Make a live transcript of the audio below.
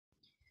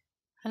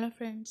Hello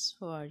friends,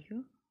 how are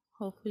you?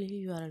 Hopefully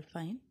you are all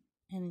fine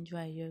and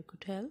enjoy your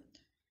good health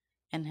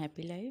and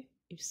happy life.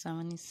 If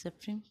someone is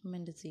suffering from a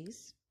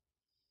disease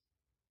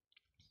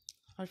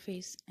or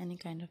face any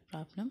kind of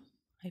problem,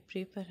 I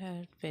pray for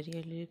her very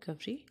early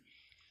recovery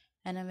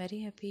and a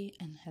very happy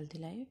and healthy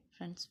life.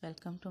 Friends,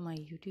 welcome to my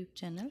YouTube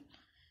channel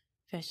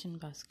Fashion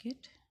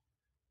Basket.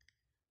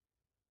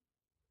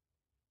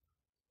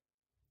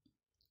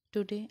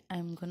 Today I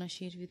am gonna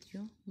share with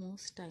you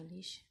most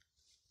stylish,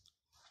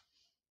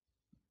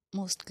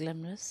 most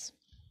glamorous,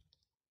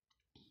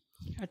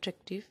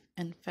 attractive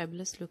and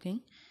fabulous looking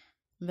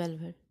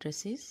velvet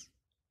dresses.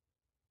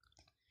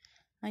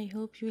 I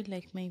hope you will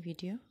like my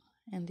video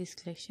and this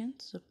collection,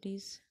 so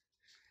please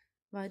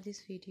watch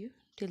this video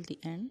till the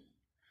end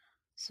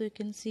so you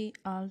can see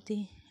all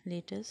the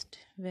latest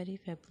very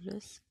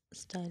fabulous,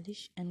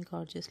 stylish and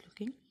gorgeous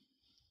looking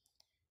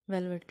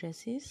velvet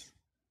dresses.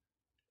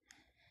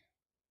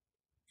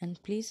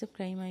 And please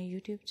subscribe my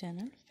YouTube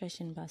channel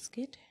Fashion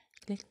Basket.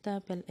 Click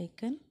the bell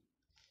icon.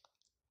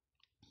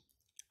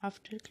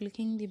 After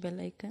clicking the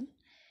bell icon,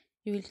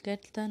 you will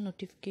get the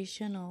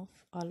notification of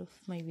all of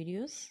my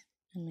videos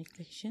and my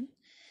collection.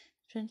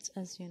 Friends,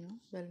 as you know,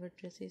 velvet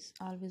dresses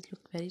always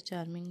look very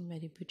charming,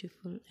 very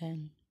beautiful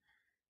and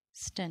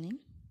stunning.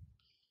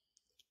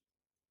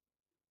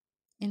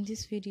 In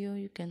this video,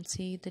 you can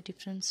see the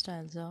different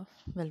styles of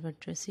velvet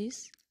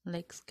dresses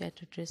like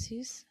scatter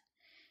dresses,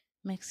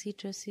 maxi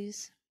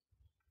dresses,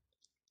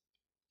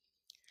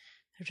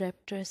 wrap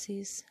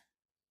dresses,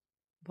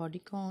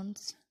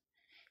 bodycons,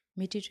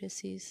 midi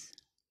dresses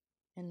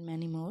and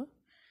many more.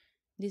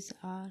 These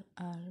are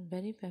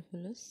very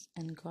fabulous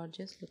and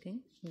gorgeous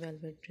looking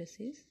velvet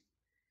dresses.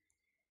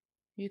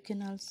 You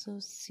can also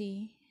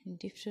see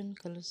different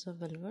colors of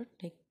velvet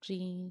like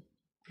green,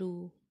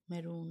 blue,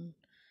 maroon,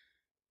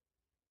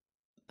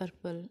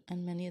 purple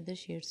and many other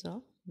shades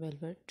of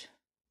velvet.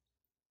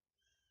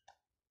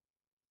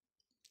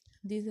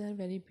 These are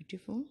very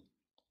beautiful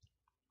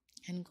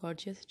and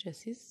gorgeous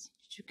dresses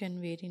which you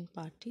can wear in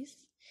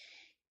parties,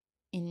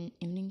 in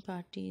evening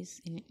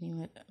parties, in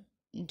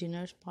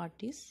dinner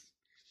parties.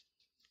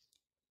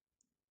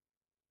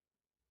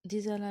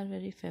 These all are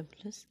very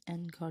fabulous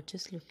and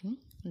gorgeous looking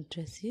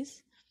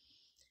dresses.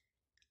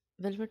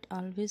 Velvet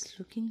always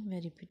looking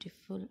very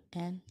beautiful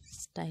and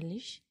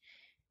stylish.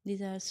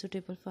 These are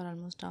suitable for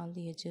almost all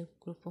the age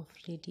group of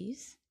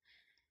ladies.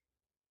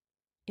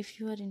 If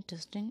you are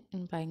interested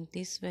in buying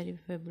these very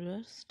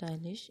fabulous,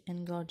 stylish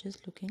and gorgeous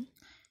looking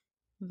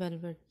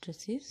velvet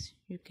dresses,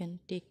 you can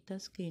take the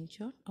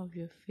screenshot of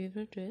your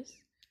favorite dress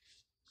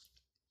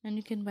and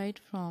you can buy it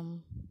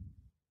from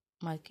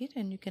market,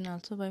 and you can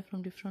also buy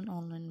from different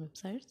online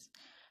websites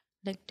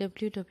like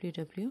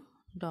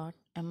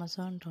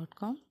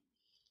www.amazon.com,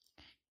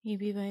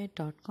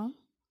 ebay.com,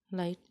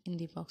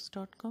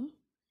 lightinthebox.com,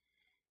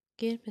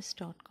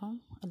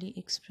 carebest.com,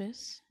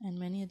 AliExpress and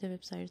many other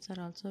websites are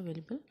also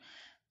available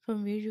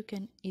from where you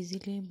can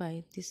easily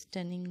buy these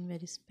stunning,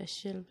 very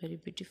special, very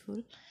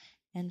beautiful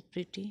and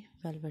pretty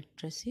velvet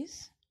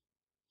dresses.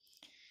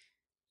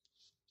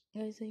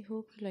 Guys, I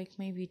hope you like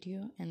my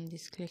video and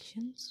this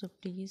collection, so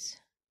please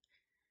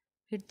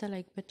hit the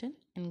like button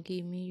and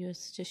give me your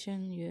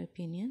suggestion, your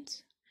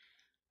opinions.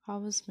 How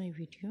was my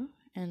video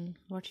and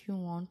what you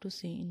want to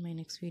see in my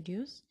next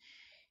videos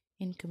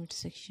in comment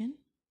section,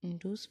 and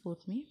do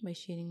support me by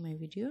sharing my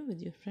video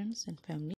with your friends and family.